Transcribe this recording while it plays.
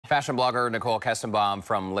Fashion blogger Nicole Kestenbaum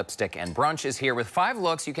from Lipstick and Brunch is here with 5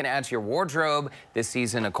 looks you can add to your wardrobe this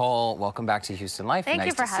season. Nicole, welcome back to Houston Life. Thank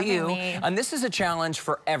you for having me. And this is a challenge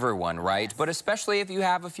for everyone, right? Yes. But especially if you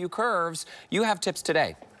have a few curves, you have tips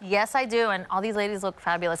today. Yes, I do, and all these ladies look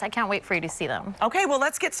fabulous. I can't wait for you to see them. Okay, well,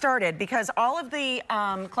 let's get started because all of the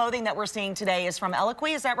clothing that we're seeing today is from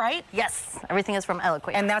Eloquii, is that right? Yes, everything is from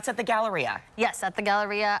Eloquii. And that's at the Galleria? Yes, at the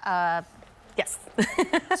Galleria. Yes.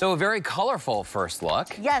 So a very colorful first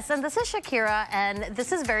look. Yes, and this is Shakira, and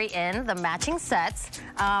this is very in, the matching sets.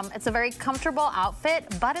 It's a very comfortable outfit,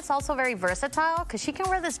 but it's also very versatile because she can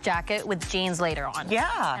wear this jacket with jeans later on.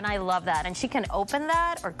 Yeah. And I love that. And she can open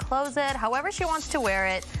that or close it, however she wants to wear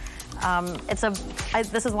it.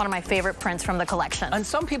 This is one of my favorite prints from the collection. And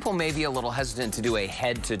some people may be a little hesitant to do a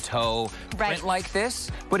head-to-toe print like this,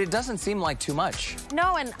 but it doesn't seem like too much.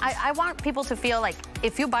 No, and I want people to feel like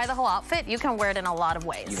if you buy the whole outfit, you can wear it in a lot of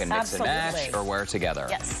ways. You can mix and match or wear it together.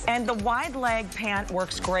 Yes. And the wide leg pant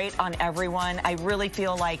works great on everyone. I really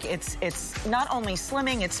feel like it's not only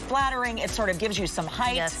slimming, it's flattering. It sort of gives you some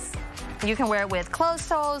height. Yes. You can wear it with closed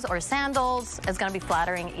toes or sandals. It's going to be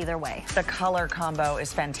flattering either way. The color combo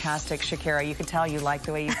is fantastic, Shakira. You can tell you like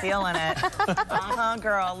the way you feel in it.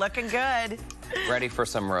 Girl, looking good. Ready for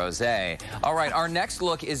some rosé. All right, our next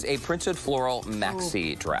look is a printed floral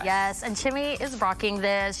maxi dress. Yes, and Chimmy is rocking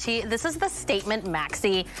this. This is the Statement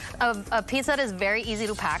Maxi, a piece that is very easy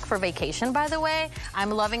to pack for vacation, by the way.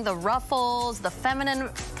 I'm loving the ruffles, the feminine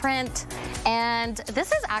print, and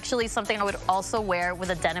this is actually something I would also wear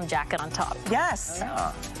with a denim jacket on top. Yes.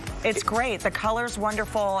 Yeah. It's great. The color's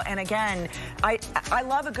wonderful. And again, I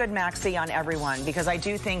love a good maxi on everyone because I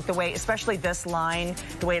do think the way, especially this line,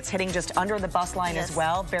 the way it's hitting just under the bust line as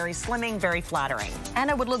well, very slimming, very flattering.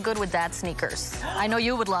 And it would look good with dad sneakers. I know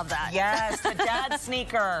you would love that. Yes, the dad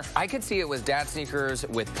sneaker. I could see it with dad sneakers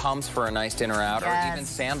with pumps for a nice dinner out, or even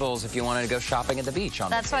sandals if you wanted to go shopping at the beach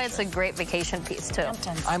on That's why it's a great vacation piece, too.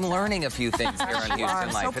 I'm learning a few things here in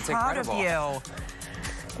Houston Life. It's incredible. I'm so proud of you.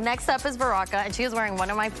 Next up is Baraka, and she is wearing one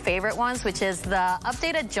of my favorite ones, which is the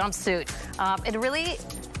updated jumpsuit. It really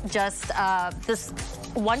just, this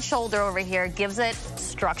one shoulder over here gives it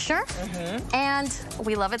structure, and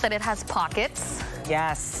we love it that it has pockets.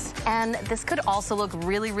 Yes. And this could also look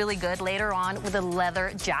really, really good later on with a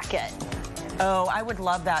leather jacket. Oh, I would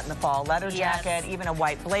love that in the fall. Leather jacket, even a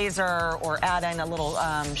white blazer, or add in a little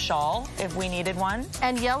shawl if we needed one.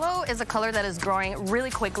 And yellow is a color that is growing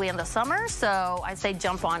really quickly in the summer, so I say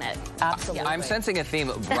jump on it. Absolutely. I'm sensing a theme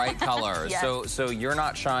of bright colors. So you're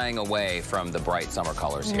not shying away from the bright summer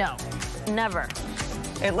colors here. No, never.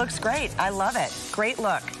 It looks great. I love it. Great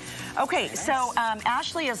look. Okay, so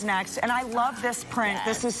Ashley is next, and I love this print.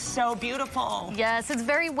 This is so beautiful. Yes, it's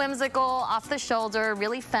very whimsical, off the shoulder,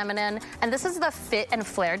 really feminine. And this is the fit and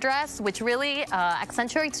flare dress, which really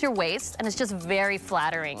accentuates your waist, and it's just very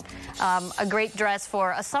flattering. A great dress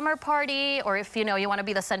for a summer party, or if you want to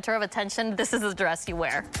be the center of attention, this is the dress you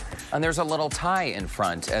wear. And there's a little tie in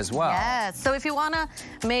front as well. Yes, so if you want to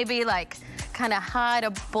maybe like kind of hide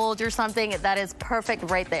a bulge or something, that is perfect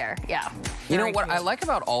right there. Yeah. You know what I like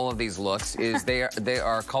about all of these looks is they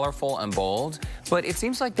are colorful and bold, but it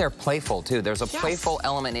seems like they're playful too. There's a playful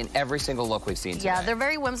element in every single look we've seen today. Yeah, they're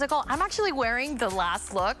very whimsical. I'm actually wearing the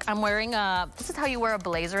last look. I'm wearing this is how you wear a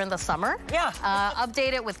blazer in the summer. Yeah.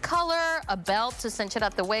 Update it with color, a belt to cinch it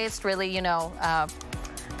at the waist, really,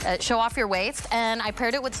 show off your waist, and I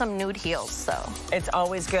paired it with some nude heels, so. It's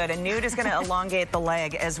always good, and nude is gonna elongate the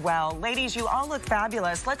leg as well. Ladies, you all look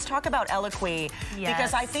fabulous. Let's talk about Eloquii,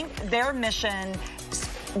 because I think their mission,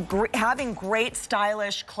 having great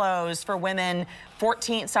stylish clothes for women,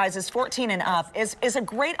 sizes 14 and up, is a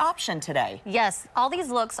great option today. Yes, all these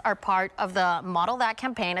looks are part of the Model That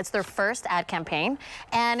campaign. It's their first ad campaign,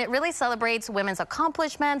 and it really celebrates women's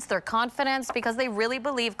accomplishments, their confidence, because they really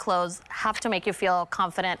believe clothes have to make you feel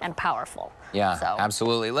confident and powerful. Yeah,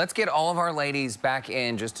 absolutely. Let's get all of our ladies back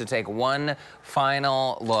in just to take one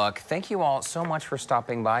final look. Thank you all so much for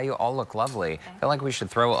stopping by. You all look lovely. I feel like we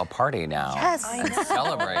should throw a party now. Yes. And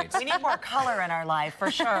celebrate. We need more color in our life,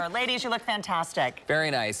 for sure. Ladies, you look fantastic.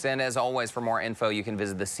 Very nice. And as always, for more info, you can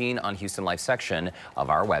visit the Scene on Houston Life section of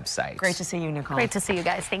our website. Great to see you, Nicole. Great to see you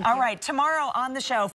guys. Thank you. All right, tomorrow on the show,